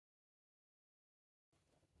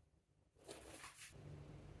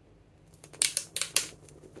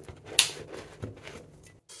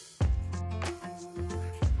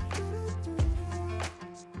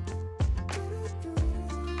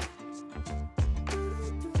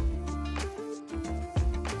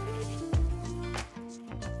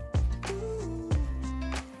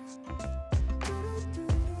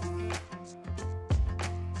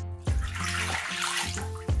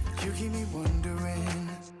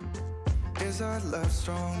Is our love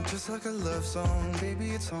strong, just like a love song? Baby,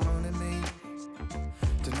 it's haunting me.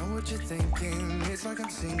 Don't know what you're thinking, it's like I'm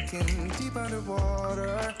sinking deep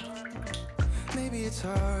underwater. Maybe it's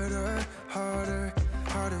harder, harder,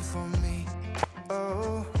 harder for me.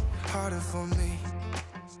 Oh, harder for me.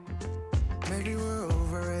 Maybe we're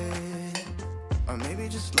over it, or maybe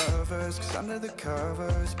just lovers, cause under the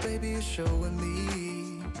covers, baby, you're showing me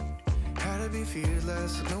how to be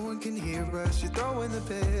fearless, so no one can hear us. You're throwing the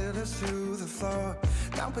pillars through the floor.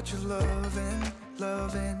 Now put your loving,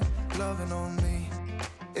 loving, loving on me.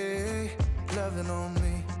 Yeah, loving on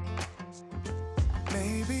me.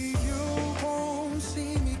 Maybe you won't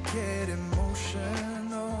see me get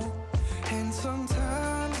emotional, and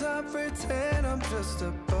sometimes I pretend I'm just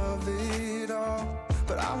above it all.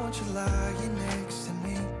 But I want you lying next to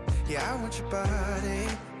me. Yeah, I want your body,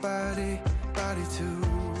 body, body too.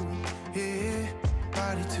 Yeah,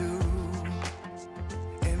 body too.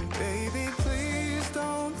 And baby, please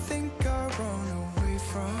don't think I run away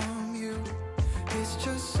from you. It's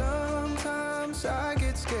just sometimes I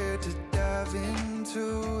get scared to dive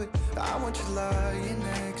into it. I want you lying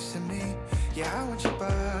next to me. Yeah, I want your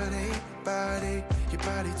body, body, your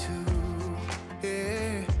body too.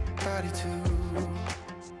 Yeah, body too.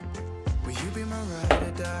 Will you be my ride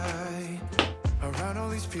or die? Around all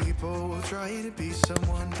these people, we'll try to be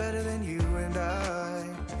someone better than you and I.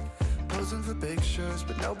 Posing for pictures,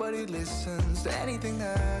 but nobody listens to anything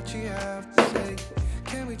that you have to say.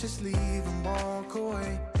 Can we just leave and walk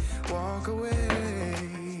away? Walk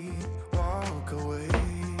away, walk away.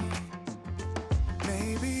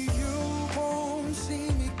 Maybe you won't see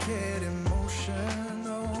me get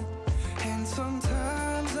emotional, and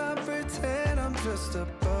sometimes I pretend I'm just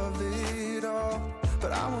above it all.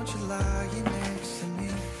 But I want you lying next to me.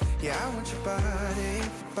 Yeah, I want your body,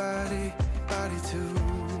 body, body too.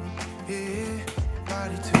 Yeah,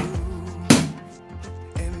 body too.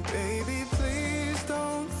 And baby, please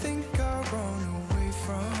don't think I run away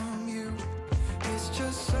from you. It's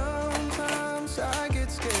just sometimes I get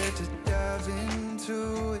scared to dive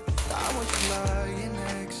into it. I want you lying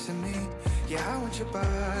next to me. Yeah, I want your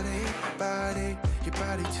body, body, your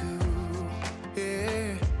body too.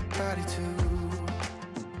 Yeah, body too.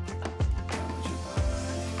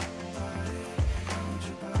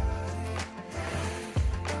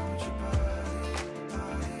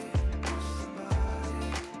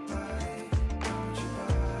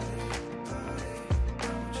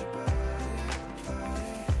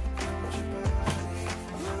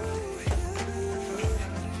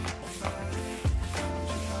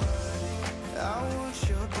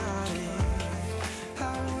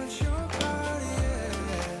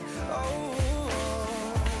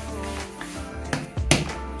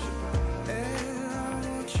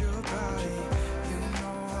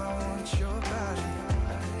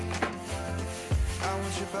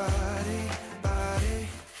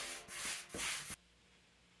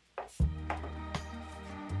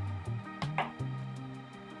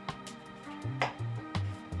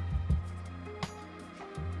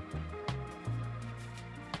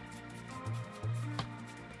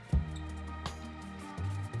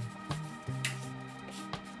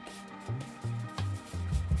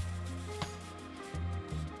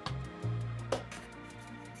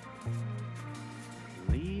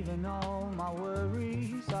 Leaving all my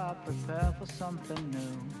worries, I prepare for something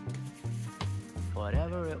new.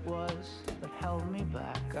 Whatever it was that held me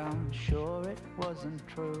back, I'm sure it wasn't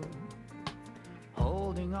true.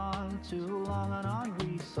 Holding on too long and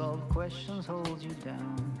unresolved questions hold you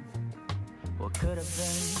down. What could have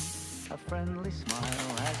been a friendly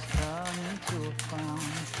smile has turned into a frown.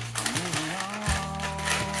 I'm moving on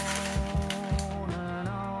and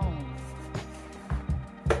on.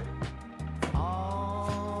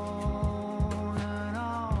 On and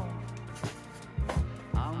on.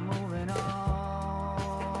 I'm moving on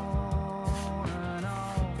and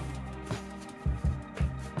on.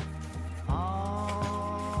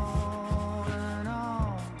 On and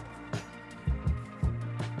on.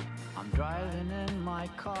 I'm driving in my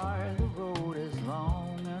car, the road is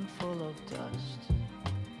long and full of dust.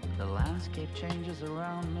 The landscape changes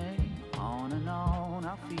around me, on and on,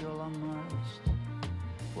 I feel immersed.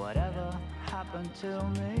 Whatever happened to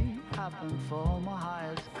me, happened for my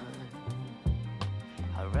highest good.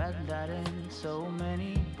 I read that in so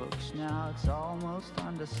many books, now it's almost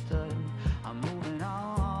understood. I'm moving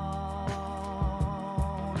on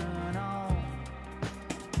and on.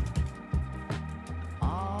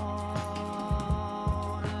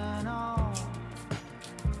 On and on.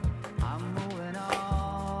 I'm moving on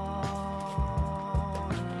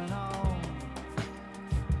and on.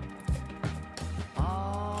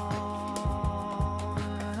 On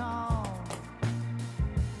and on.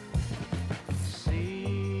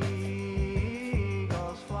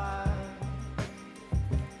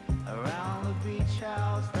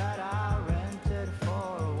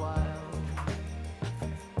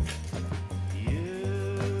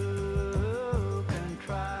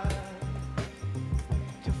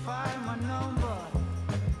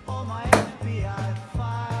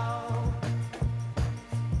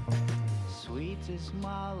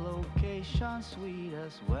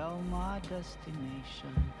 well my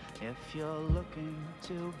destination. If you're looking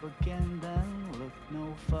to begin, then look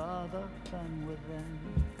no further than within.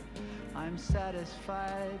 I'm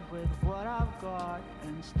satisfied with what I've got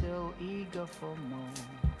and still eager for more.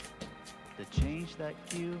 The change that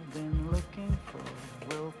you've been looking for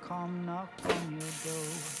will come knock on your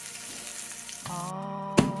door.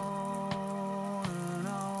 On and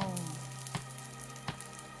on,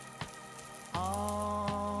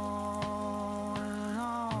 on and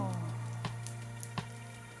on,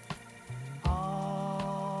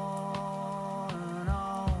 on and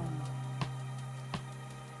on,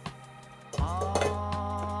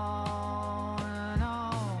 on and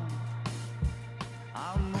on.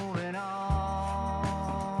 I'm moving on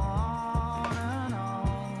and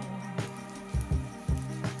on,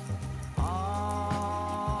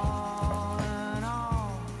 on and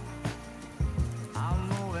on. I'm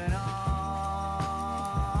moving on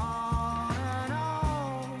and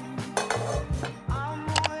on. I'm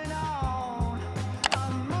moving on.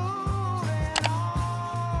 I'm moving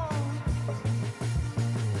on.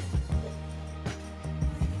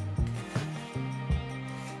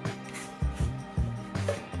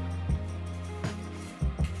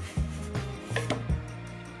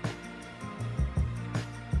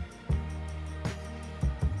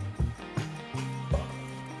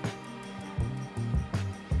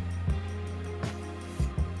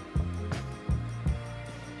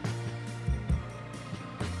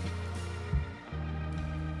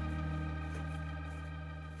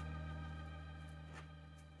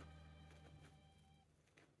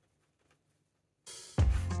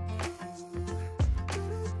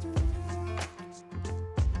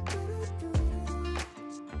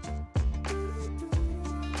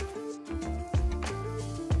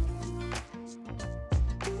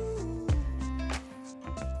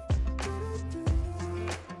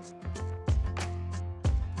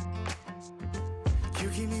 You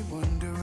keep me wondering.